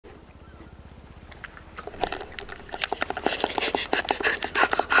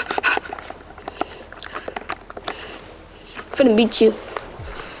finna beat you.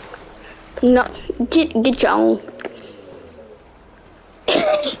 No, get your own.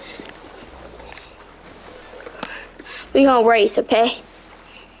 We gonna race, okay?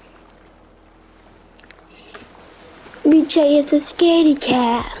 BJ is a scaredy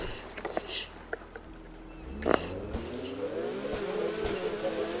cat.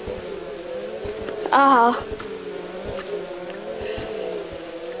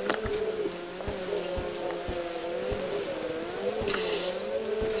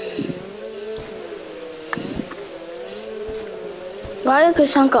 Why is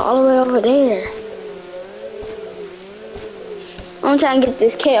Kashanka all the way over there? I'm trying to get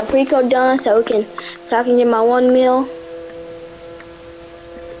this Caprico done so I can get my 1 mil.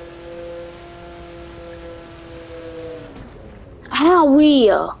 How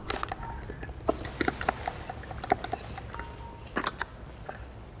will?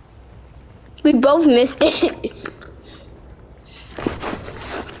 We both missed it.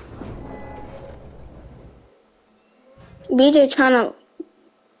 BJ trying to.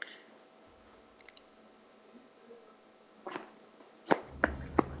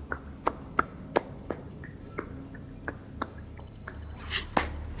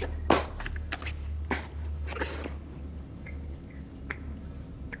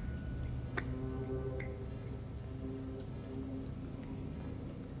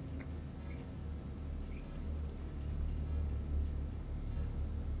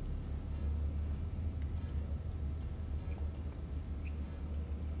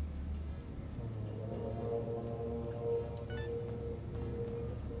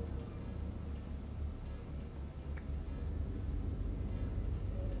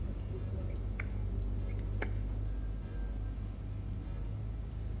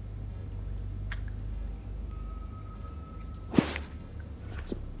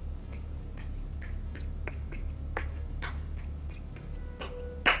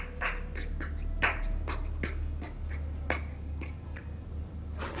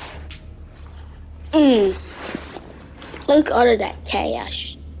 Look at all of that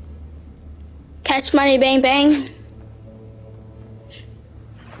chaos. Catch money, bang bang.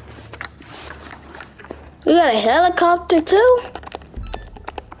 We got a helicopter too?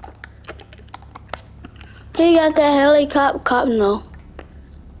 He got that helicopter. No.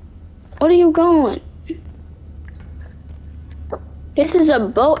 What are you going? This is a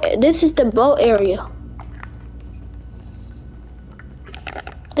boat. This is the boat area.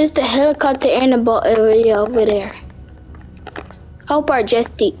 This is the helicopter and the boat area over there. Hope our jet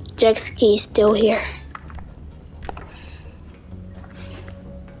ski is still here.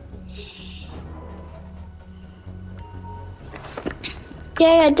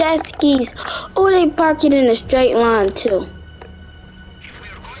 Yeah, jet skis. Oh, they park it in a straight line too. If we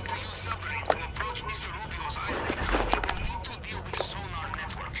are going to use submarine to approach Mr. Rubio's island, we will need to deal with sonar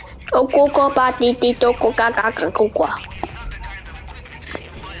network.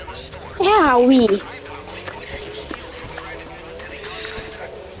 Yeah, we.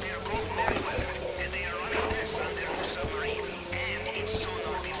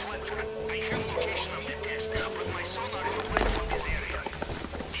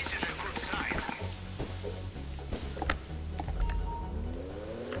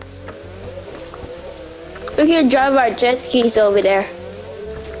 We can drive our jet skis over there.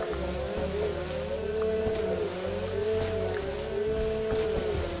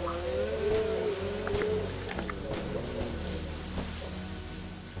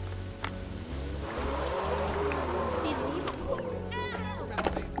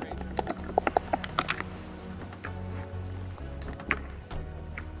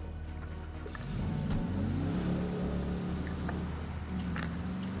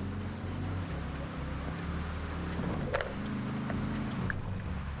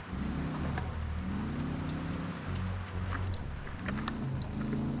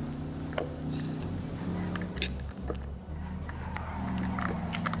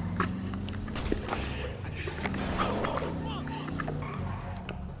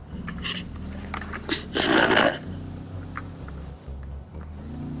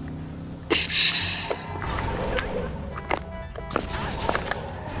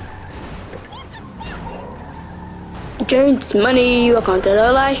 James Money, welcome to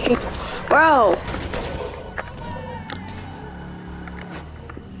the live stream. Bro.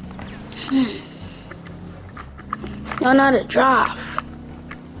 Y'all know how to drive.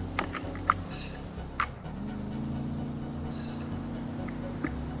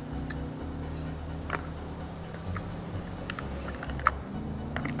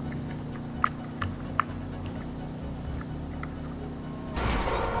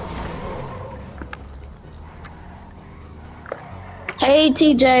 Hey,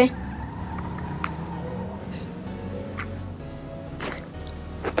 TJ.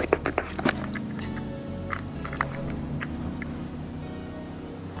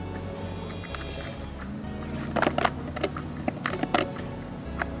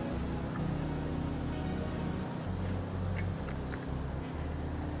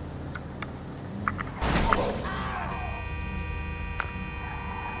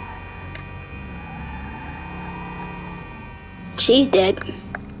 She's dead.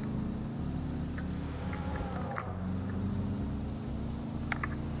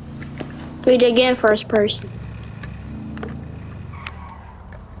 Read again, first person.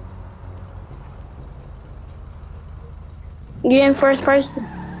 You're in first person.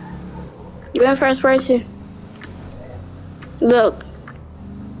 You're in first person. Look.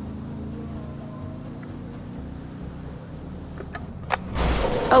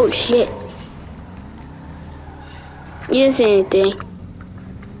 Oh shit. You didn't see anything.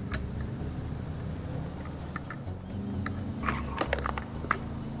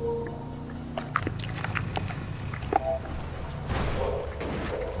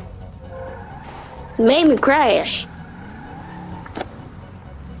 Made me crash.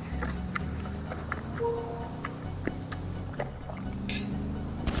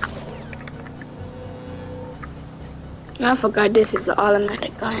 I forgot this is an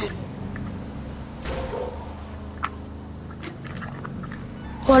automatic gun.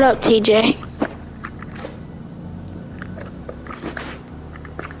 What up, TJ?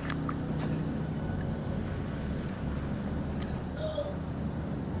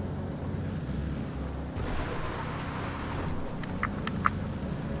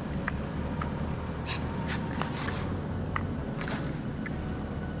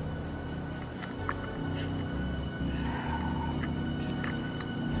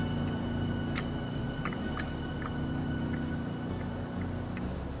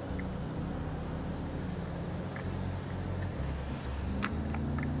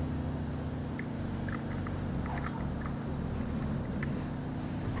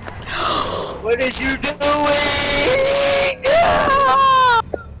 What is you doing?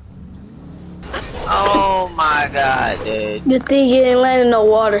 Oh my god, dude. The thing didn't land in the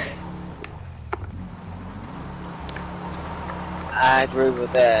water. I agree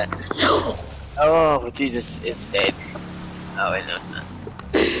with that. Oh, Jesus, it's dead. Oh, wait, no, it's not.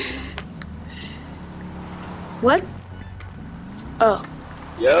 What? Oh.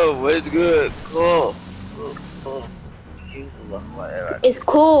 Yo, what's good? Cool. Cool. Whatever. It's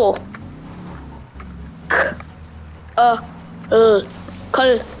cool.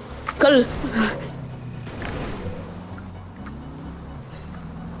 Color.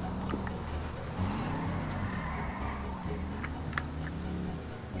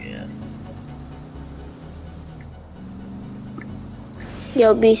 Yeah.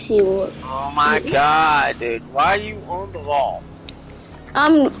 Yo, BC, what? Oh my god, dude. Why are you on the wall?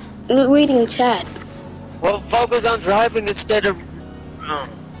 I'm reading chat. Well, focus on driving instead of...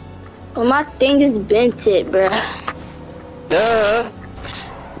 Well, my thing is bent it, bruh. Duh.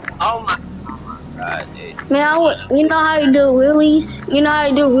 Oh my god, dude. Man, you know how you do wheelies? You know how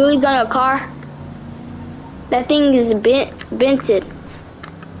you do wheelies on your car? That thing is bented.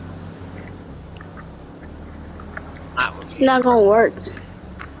 It's not gonna work.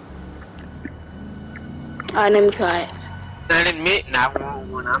 Alright, let me try it. Not admit, not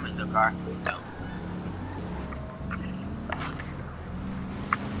when I'm in the car. So.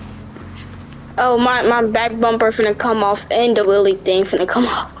 Oh, my back bumper finna come off and the wheelie thing finna come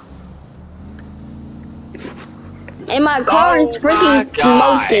off. And my car is freaking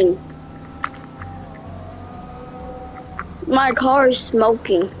smoking. My car is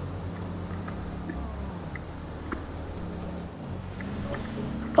smoking.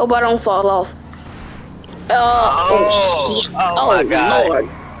 Hope I don't fall off. Oh shit. Oh my god. Lord.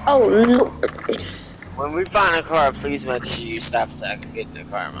 Oh Lord. When we find a car, please make sure you stop so I can get in the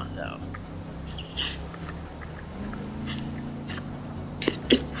car myself.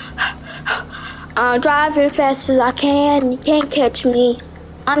 I'm driving fast as I can. You can't catch me.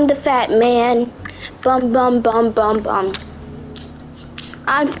 I'm the fat man. Bum bum bum bum bum.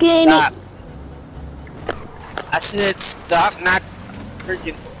 I'm skinny. Stop. I said stop, not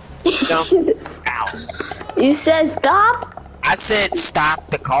freaking jump out. You said stop? I said stop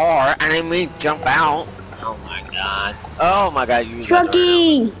the car. I didn't mean jump out. Oh my god. Oh my god, you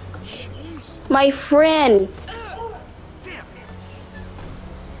Trucky! My friend.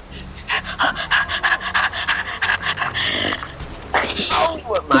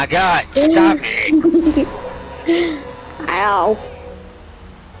 Oh my god, stop it. Ow.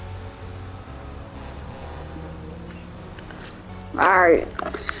 Alright.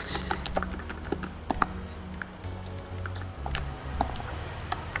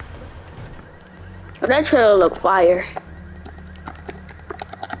 That trailer look fire.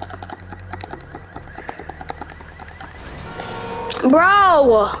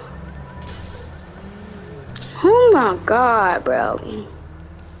 Bro! Oh my god, bro.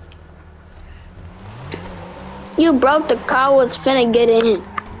 You broke the car, was finna get in.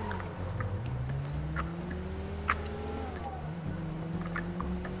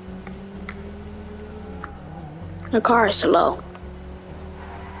 The car is slow.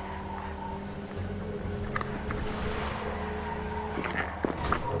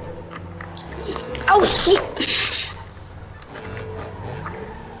 Oh shit!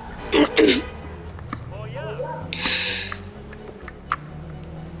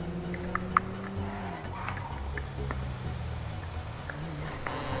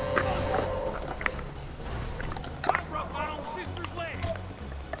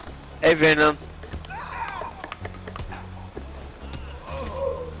 Hey, Venom.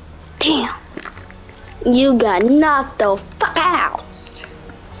 Damn. You got knocked the fuck out.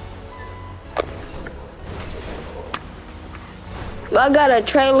 I got a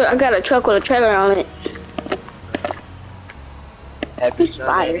trailer. I got a truck with a trailer on it. Happy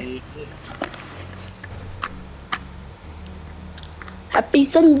Spider. Sunday to you too. Happy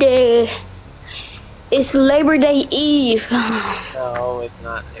Sunday. It's Labor Day Eve. No, it's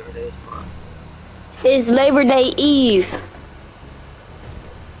not Labor Day tomorrow. It's Labor Day Eve.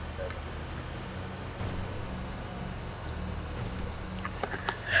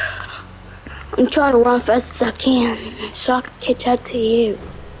 I'm trying to run fast as I can so I can catch up to you.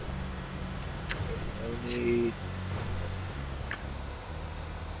 There's no need.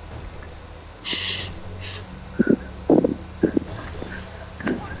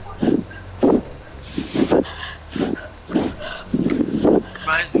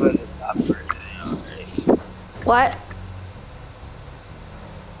 Might as well just stop for today already. What?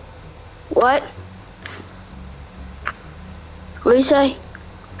 What? What do you say?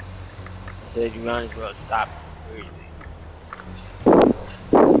 I said you might as well stop breathing.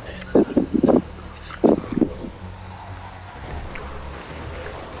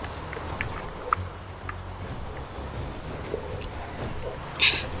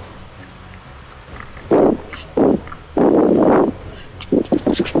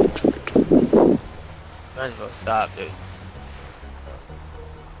 Might as well stop, dude.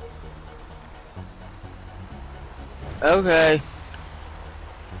 Okay.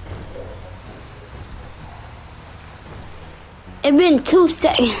 It's been 2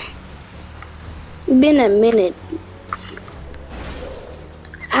 seconds. It's been a minute. You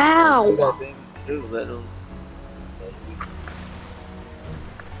Ow! got things to do, little.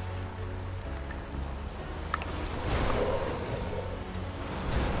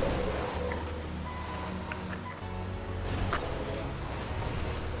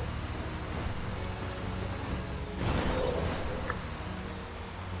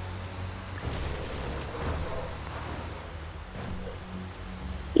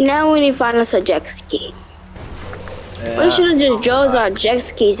 Now we need to find us a jet ski. We should have just drove our jet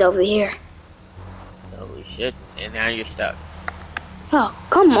skis over here. No, we shouldn't. And now you're stuck. Oh,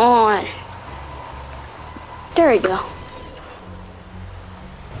 come on. There we go.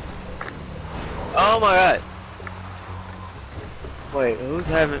 Oh my god. Wait, who's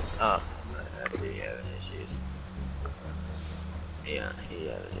having? Oh, he having issues. Yeah, he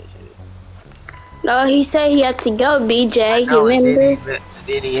having issues. No, he said he had to go, BJ. No, You remember?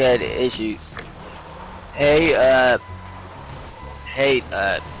 then he had issues. Hey,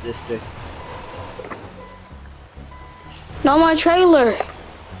 sister. No, my trailer.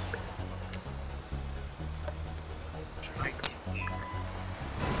 Trying to do.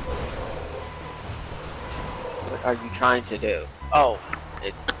 What are you trying to do? Oh,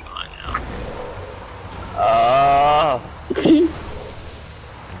 it's gone now. Oh.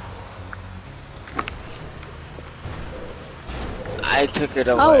 I took it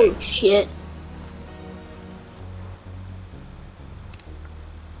away. Oh, shit.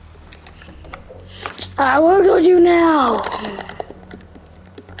 What do I do now?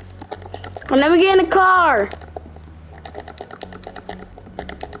 I'll never get in the car.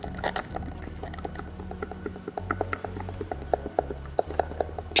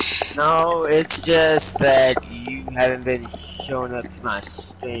 No, it's just that you haven't been showing up to my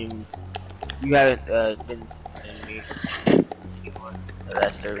streams. You haven't been streaming me anymore, so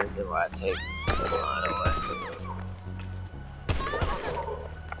that's the reason why I take the line away.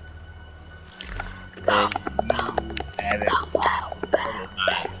 And you haven't started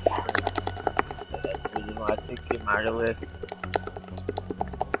my streams, so that's the reason why I took your mind away.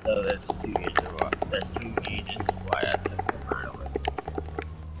 So that's two reasons why. That's two reasons why I took the mine away.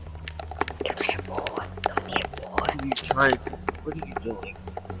 Come here, boy. Come here, boy. What are you trying to? What are you doing?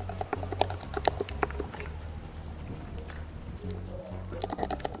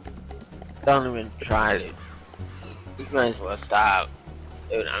 Don't even try it. You might as well stop.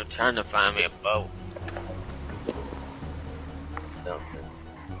 Dude, I'm trying to find me a boat. Something.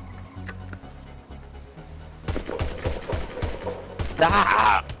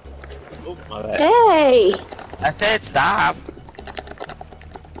 Stop! Oh, my bad. Hey! I said stop!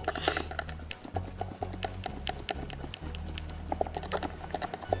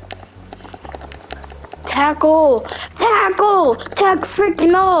 Tackle! Tackle! Tackle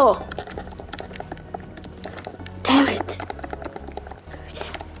freaking all! Damn it.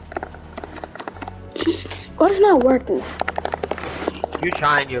 Why is it not working? You're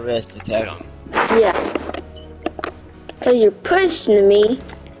trying your best to tag him. Yeah. Cause you're pushing me.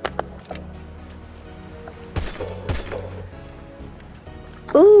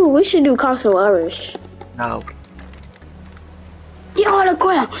 Ooh, we should do console Irish. No. Get on the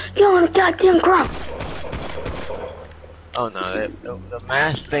ground! Get on the goddamn ground! Oh no, the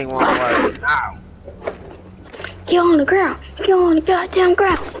mask thing won't work now. Get on the ground! Get on the goddamn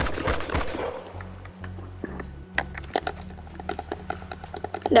ground!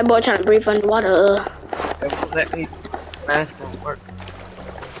 That boy trying to breathe underwater. It won't let me. The mask won't work.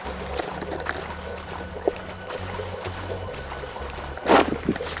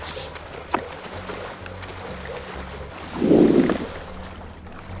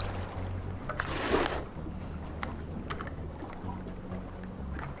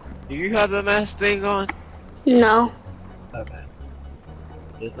 Do you have the mask thing on? No. Okay.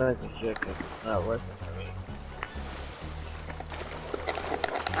 It's like a shit because it's not working for me.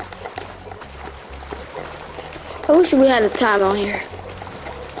 I wish we had a time on here.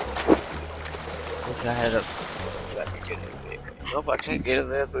 Wish I had a. So I could get a vehicle. Nope, I can't get a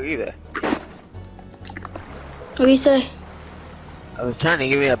vehicle either. What do you say? I was trying to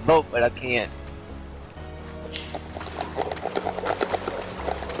give me a boat, but I can't.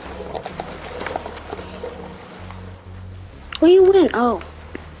 Where you went? Oh.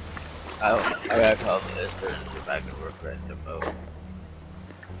 I gotta call the Lister and see if I can request a boat.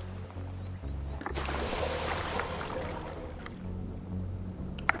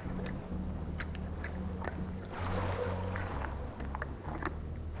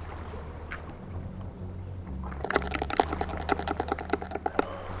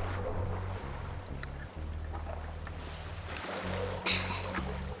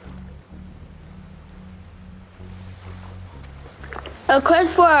 A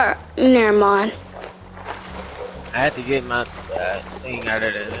quest for... Never mind. I had to get my thing out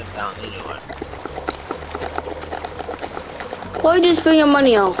of the down anyway. What you just spend your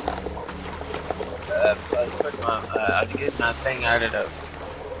money on? I was getting my thing out of the.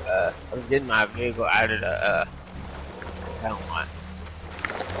 I was getting my vehicle out of the town one.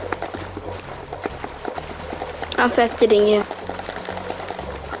 I'm faster than you.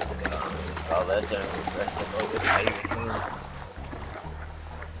 Oh, that's a request how you can.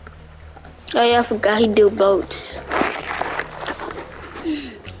 Oh yeah, I forgot he do boats.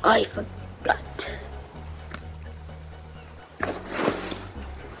 I forgot.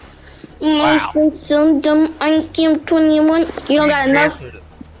 Wow. So dumb. I came 21. You don't got enough.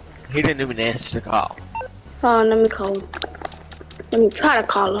 He didn't even answer the call. Oh, let me call him. Let me try to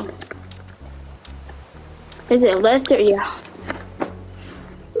call him. Is it Lester? Yeah.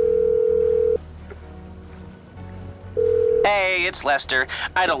 Hey, it's Lester.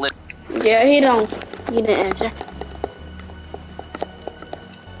 I don't live. Yeah, he didn't answer.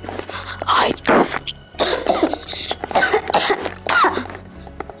 Oh, it's perfect.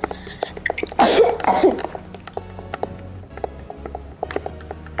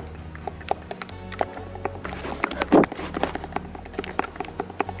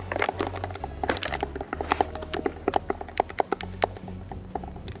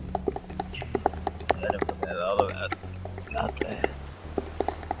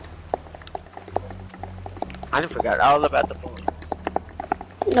 I forgot all about the points.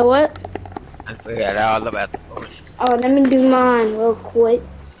 You know what? I forgot all about the points. Oh, let me do mine real quick.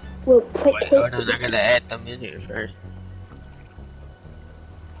 Wait, hold on, I gotta add them in here first.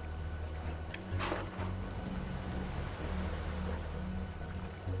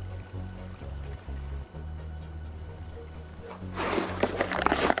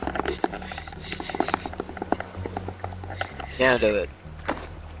 Now do it.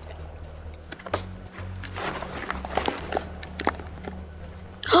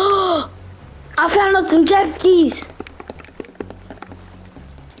 I found out some jet skis.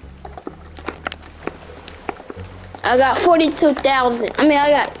 I got 42,000. I mean,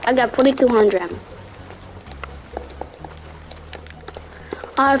 I got 4,200.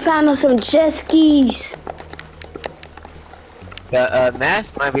 I found some jet skis. The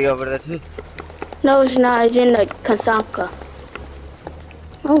mask might be over there too. No, it's not. It's in the Kasanka.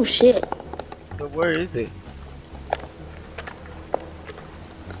 Oh shit. But where is it?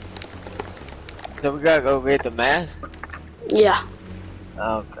 So we gotta go get the mask? Yeah.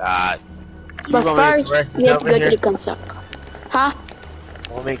 Oh god. Do But you want me to first, request we it have to over go to here? the Kasanka. Huh?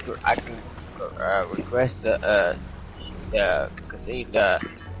 I can request the casino,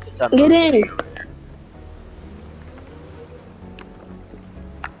 something. Get in.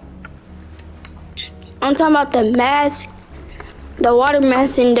 I'm talking about the mask, the water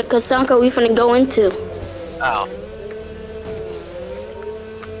mask in the Kasanka we finna go into. Oh.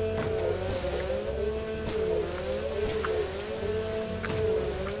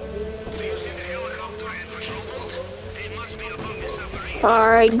 Do you see the helicopter and patrol boat? They must be above the submarine.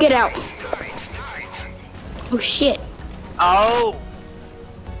 Alright, get out. Dive. Oh shit. Oh!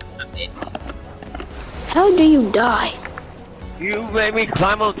 I'm dead. How do you die? You made me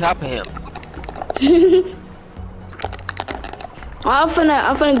climb on top of him. I'm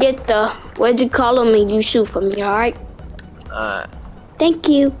finna get the, what'd you call him, and you shoot for me, alright? Thank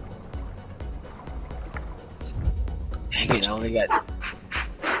you. Dang it, I only got...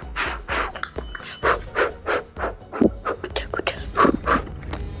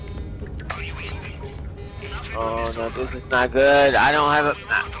 Oh no, this is not good. I don't have a...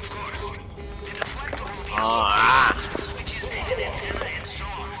 Of course. The deflector will be Oh, switches and an antenna and so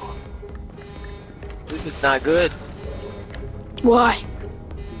on. this is not good. Why?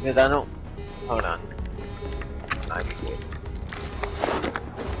 Because I don't... Hold on. I'm good.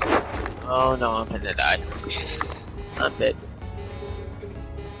 Oh no, I'm finna die. I'm dead.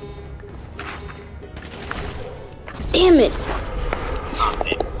 Damn it. I'm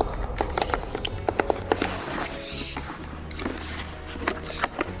dead.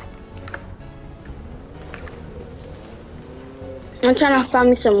 I'm trying to find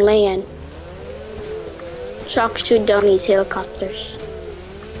me some land. So I can shoot down these helicopters.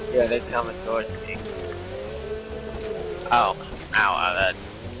 Yeah, they're coming towards me. Oh, ow, that.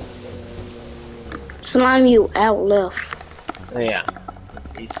 Slime you out left. Yeah.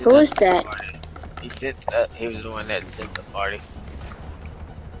 He sent Who us is to the that? party. He sent, he was the one that sent the party.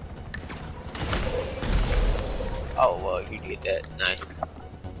 Oh, well, you did that. Nice.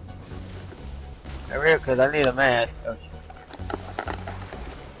 Hurry up, because I need a mask. Oh,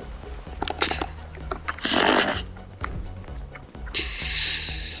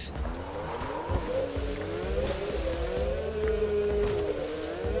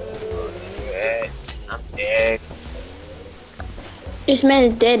 shit. I'm dead. This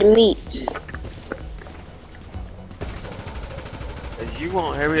man's dead meat. Cause you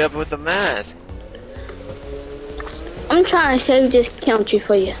won't hurry up with the mask. I'm trying to save this country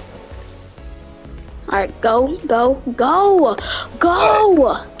for you. Alright, go, go, go!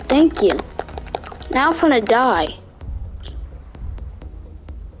 Go! Thank you. Now I'm gonna die.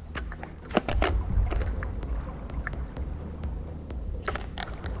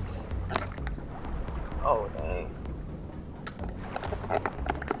 Oh, dang.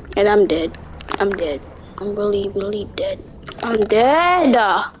 And I'm dead. I'm dead. I'm really, really dead. I'm dead!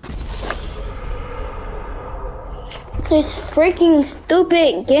 This freaking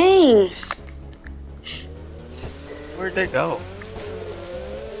stupid game. Where'd they go?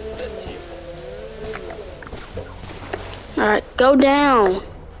 That's you. Alright, go down.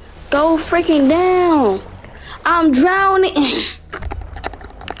 Go freaking down. I'm drowning.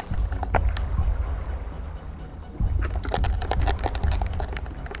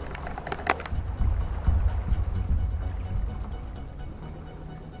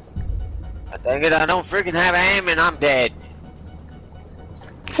 Dang it, I don't freaking have aim and I'm dead.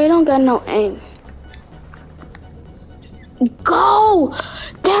 He don't got no aim. Go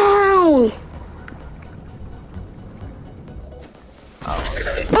down. Oh,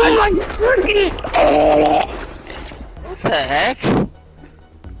 Oh my freaking. what the heck?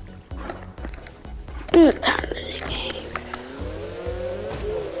 I'm tired of this game.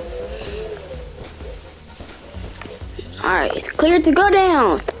 Alright, it's clear to go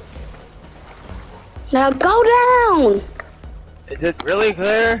down. Now go down. Is it really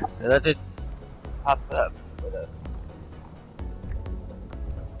clear? Or that just popped up?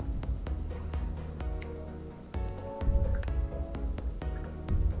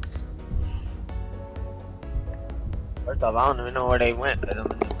 First off, I don't even know where they went because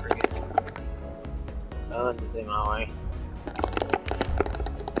I'm in the friggin' gun is in my way.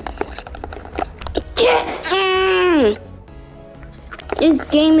 Get This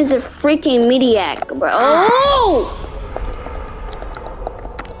game is a freaking mediac, bro. Oh!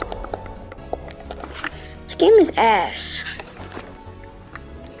 This game is ass.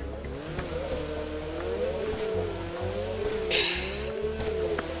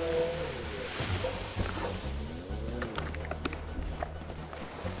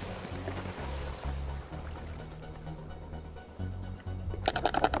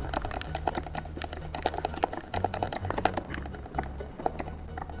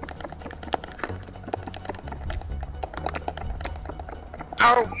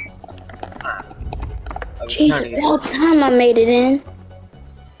 Ow! I was trying to Jesus, get. about time I made it in.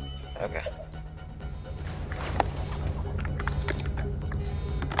 Okay.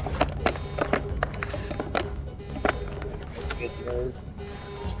 Let's get those.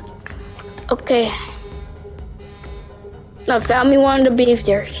 Okay. I found me one of the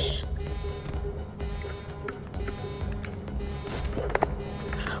beefers.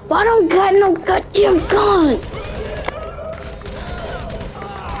 Well, I don't got no goddamn gun.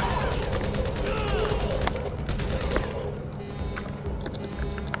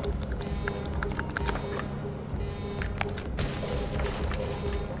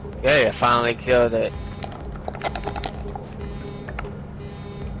 Yeah, you finally killed it.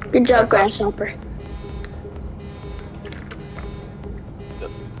 Good job, Grasshopper.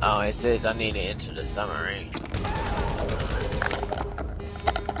 Oh, it says I need to enter the submarine.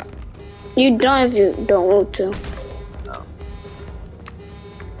 You don't if you don't want to. Oh.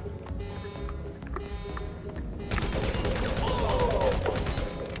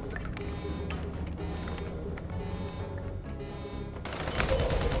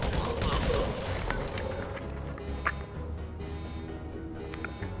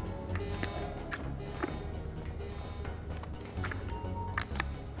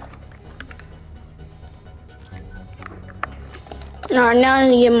 Alright, now I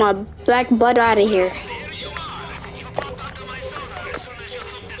need to get my black butt out of here. Here you are. You popped out of my sonar as soon as you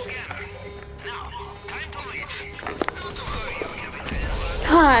took the scanner. Now, time to leave. Not to hurry you, Captain.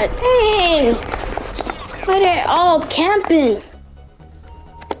 God dang! Why they all camping?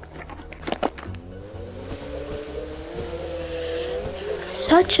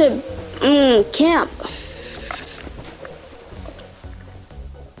 Such a camp.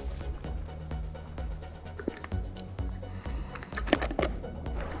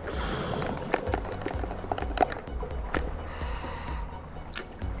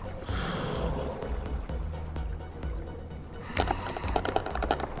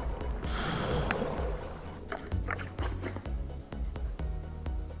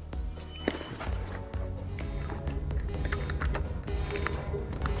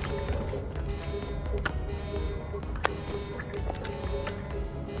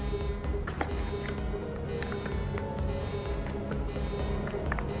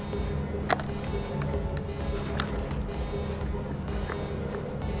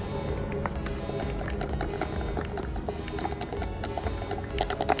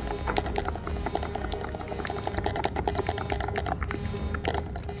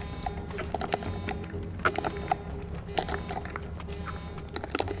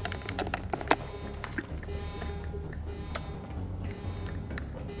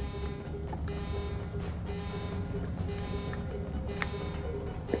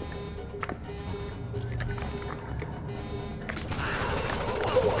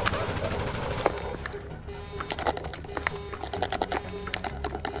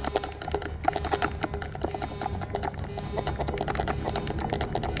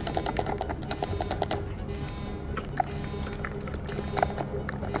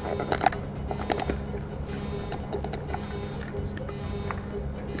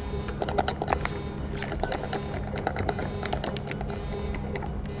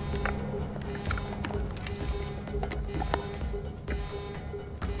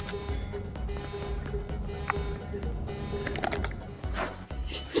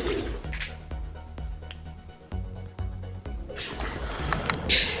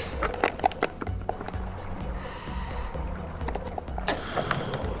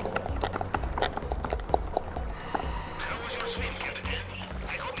 How was your swim, Captain?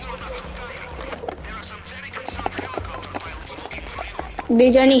 I hope you are not too tired. There are some very concerned helicopter pilots looking for you.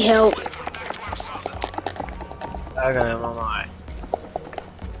 Bitch, I need help. Back to our sub. Okay, I'm on my.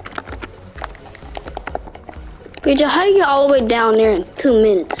 Bitch, how do you get all the way down there in 2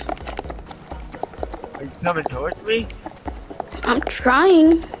 minutes? Are you coming towards me? I'm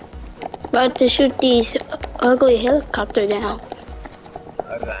trying. About to shoot these ugly helicopter down.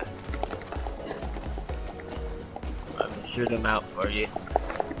 Okay. I'm gonna shoot them out for you.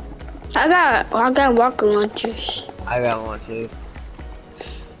 I got rocket launchers. I got one too.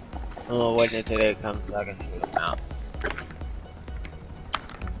 Oh, wait until they come so I can shoot them out.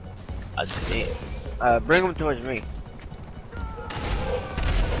 I see it. Bring them towards me.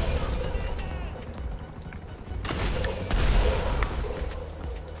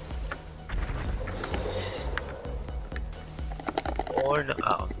 Or no.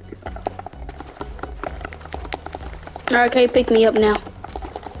 Oh. Okay, pick me up now.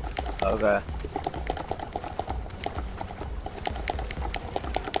 Okay.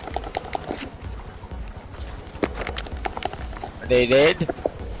 Are they dead?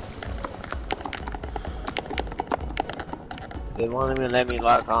 They won't even let me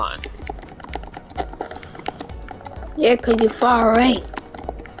lock on. Yeah, 'cause you're far away.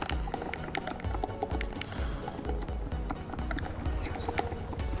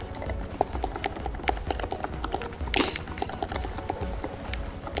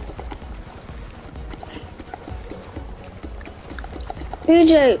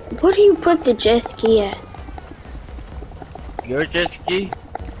 BJ, where do you put the jet ski at? Your jet ski?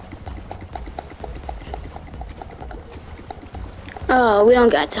 Oh, we don't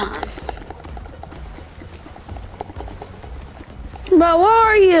got time. Bro, where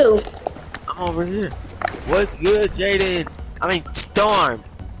are you? I'm over here. What's good, Jaden? I mean, Storm.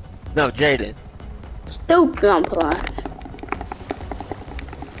 No, Jaden. Stupid, I'm playing.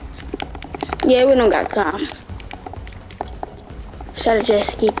 Yeah, we don't got time. Shut a jet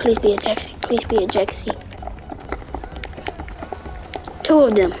ski. Please be a jet ski. Please be a jet ski. 2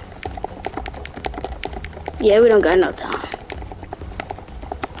 of them. Yeah, we don't got no time.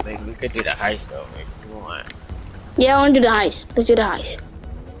 I mean, we could do the heist over if you want. Yeah, I want to do the heist. Let's do the heist.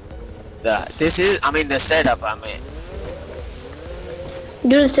 The setup, I mean.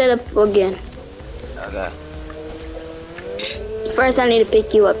 Do the setup again. Okay. First, I need to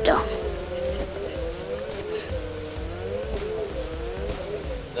pick you up, though.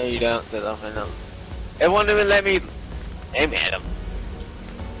 No, you don't, because I'm finna. It won't even let me aim at him.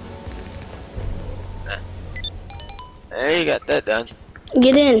 There, you got that done.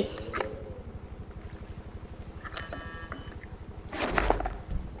 Get in.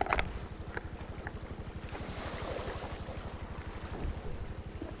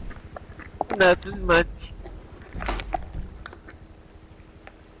 Nothing much.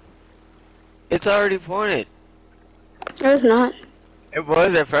 It's already pointed. No, it's not. It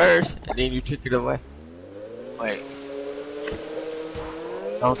was at first, and then you took it away. Wait.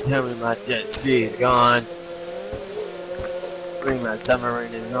 Don't tell me my jet ski is gone. Bring my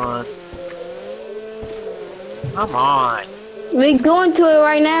submarine is gone. Come on. We're going to it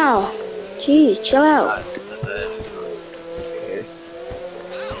right now. Jeez, chill out. Scared.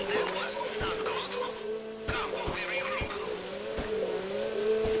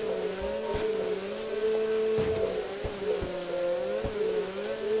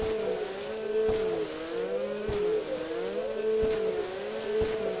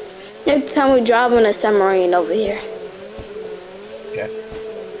 Next time we drive on a submarine over here. Okay.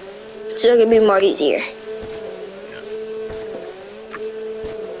 So it can be more easier.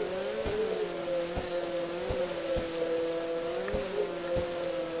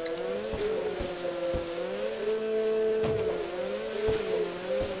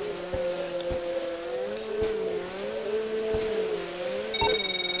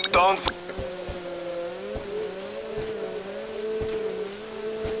 Don't.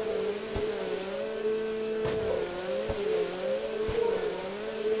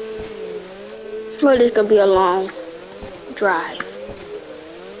 Well, this could be a long drive.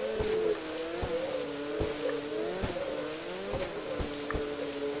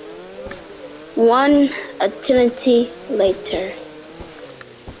 One eternity later.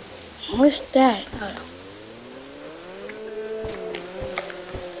 What's that? Oh.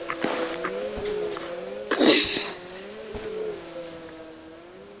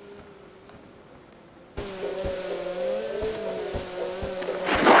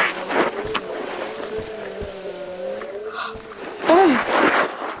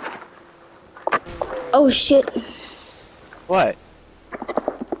 Oh shit. What?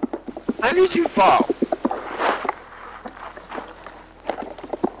 How did you fall?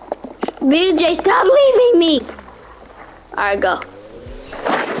 BJ, stop leaving me. Alright, go.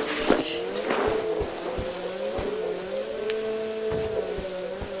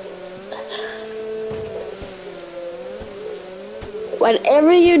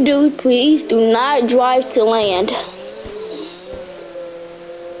 Whatever you do, please do not drive to land.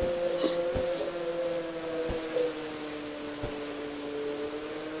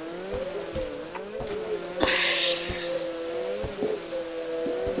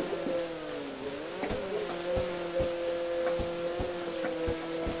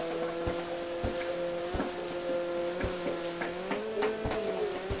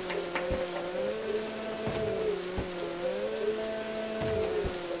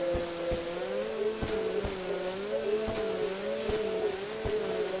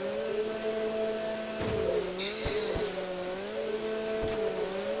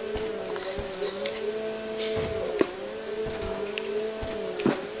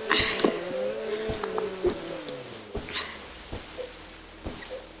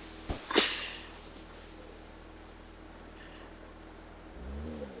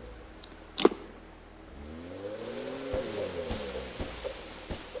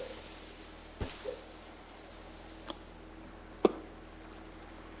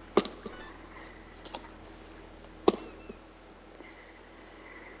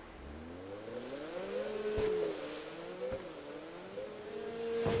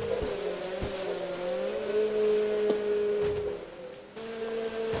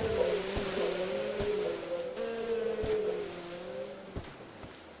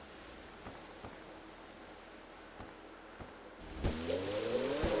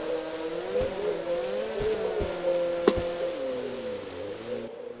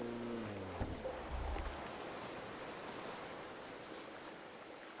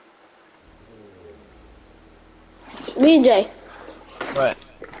 BJ, What?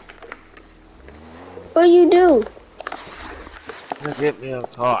 what you do? You get me a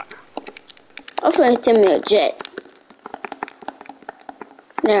car. I'm finna send me a jet.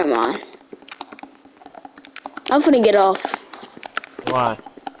 Never mind. I'm finna get off. Why?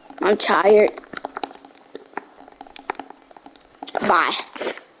 I'm tired. Bye.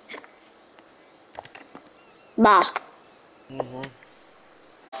 Bye. Mm-hmm.